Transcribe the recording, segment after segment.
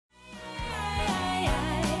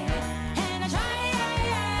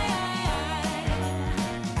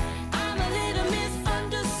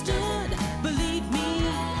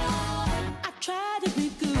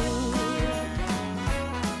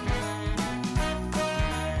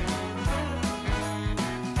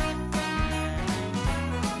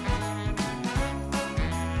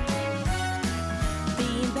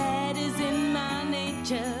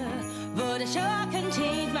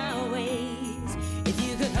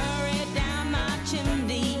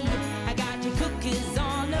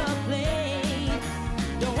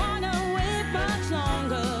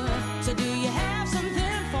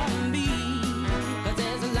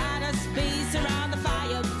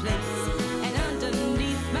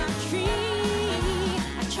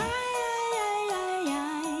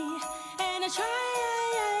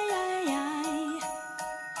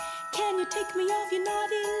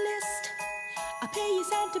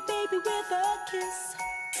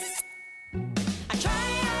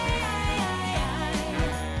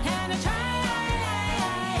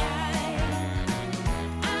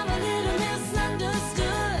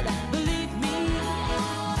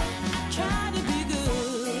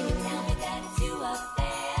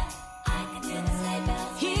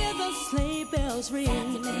bells ring.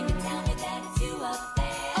 Baby, tell me that it's you up there.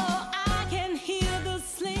 Oh, I can hear the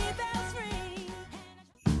sleigh bells ring.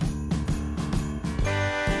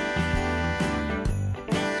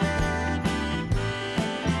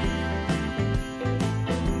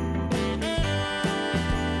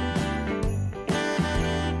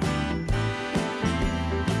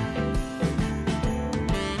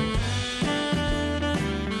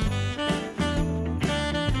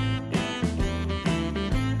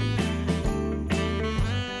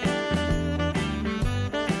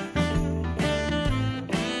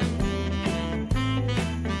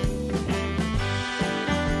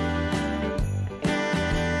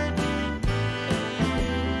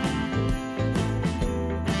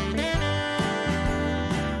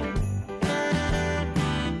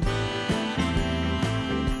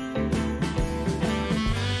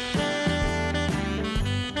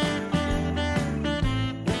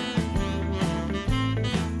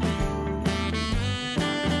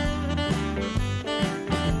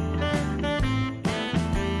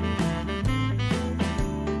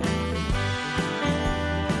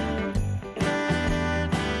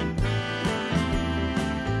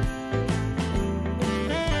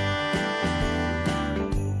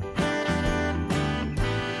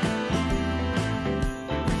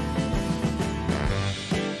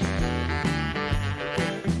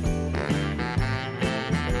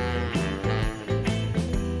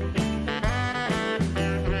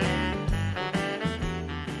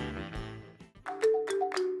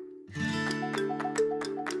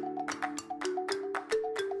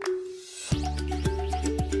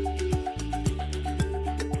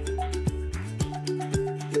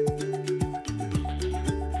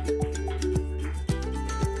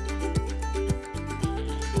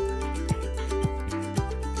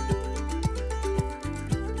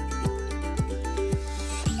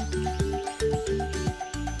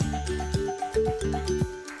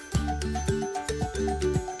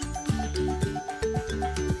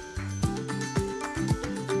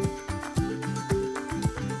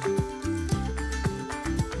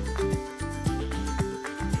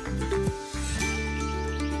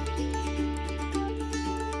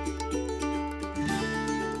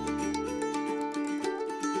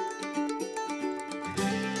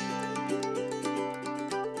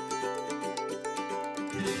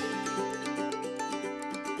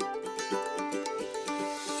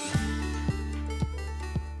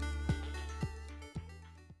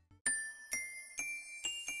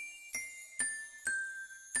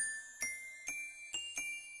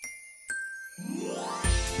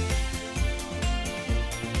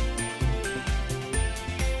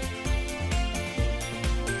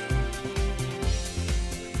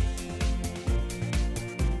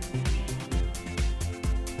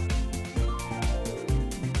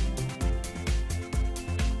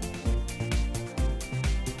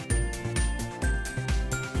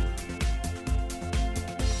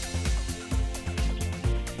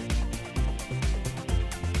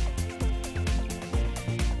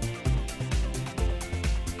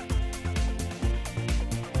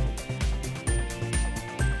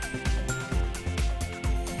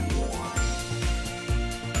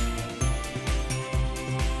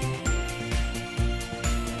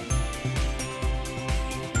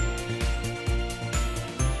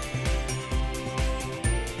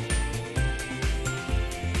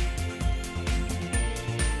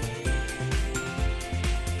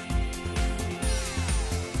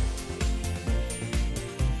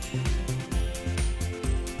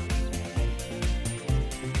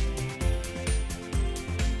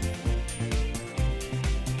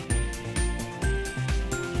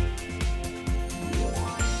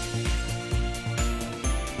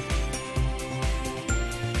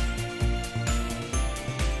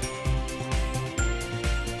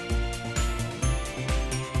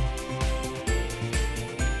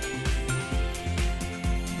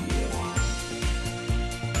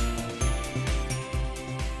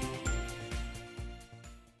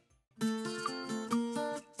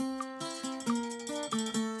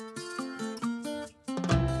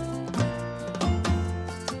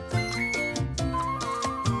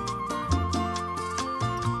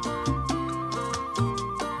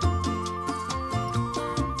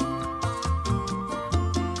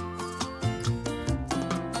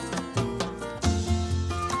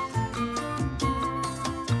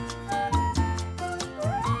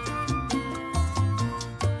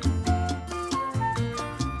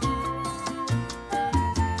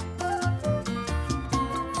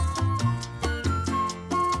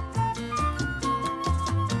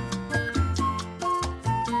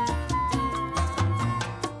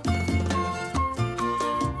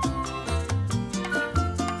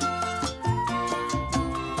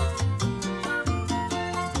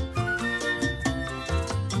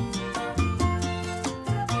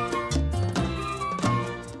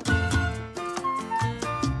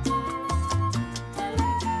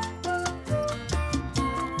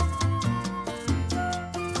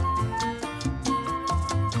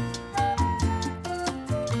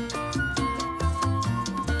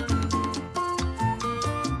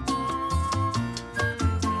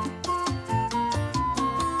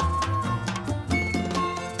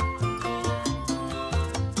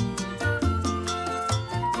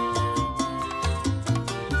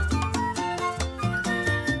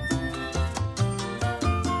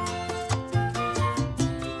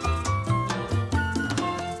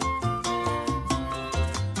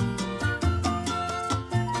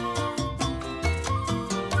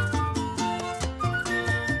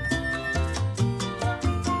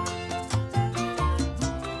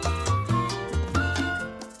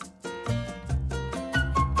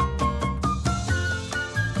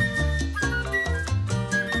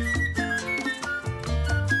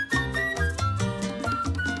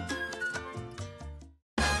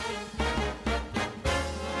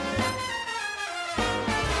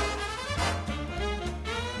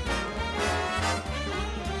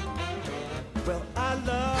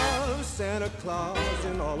 Santa Claus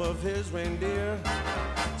and all of his reindeer,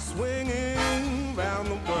 swinging round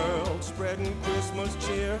the world, spreading Christmas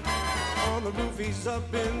cheer. On the roof, he's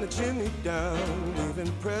up in the chimney down,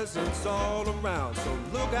 leaving presents all around. So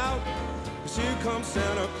look out, 'cause here comes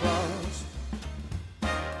Santa Claus.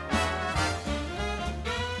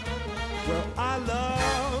 Well, I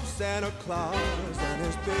love Santa Claus and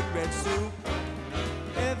his big red suit.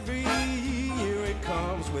 Every year he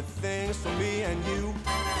comes with things for me and you.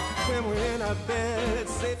 When we're in our bed,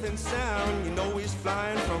 safe and sound, you know he's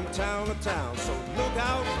flying from town to town. So look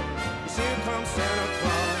out, 'cause here comes Santa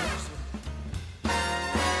Claus.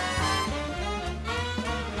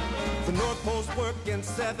 The North Pole's working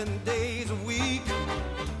 7 days a week,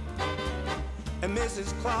 and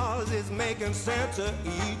Mrs. Claus is making Santa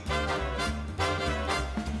eat.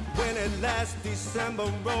 When at last December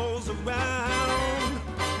rolls around,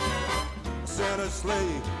 Santa's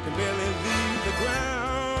sleigh can barely leave the ground.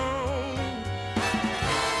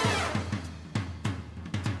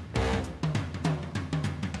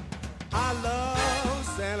 I love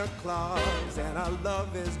Santa Claus and I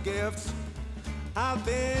love his gifts. I've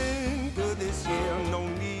been good this year, no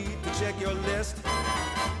need to check your list.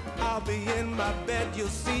 I'll be in my bed, you'll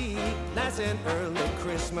see, nice and early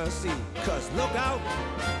Christmas Eve. 'Cause look out,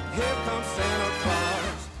 here comes Santa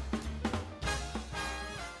Claus.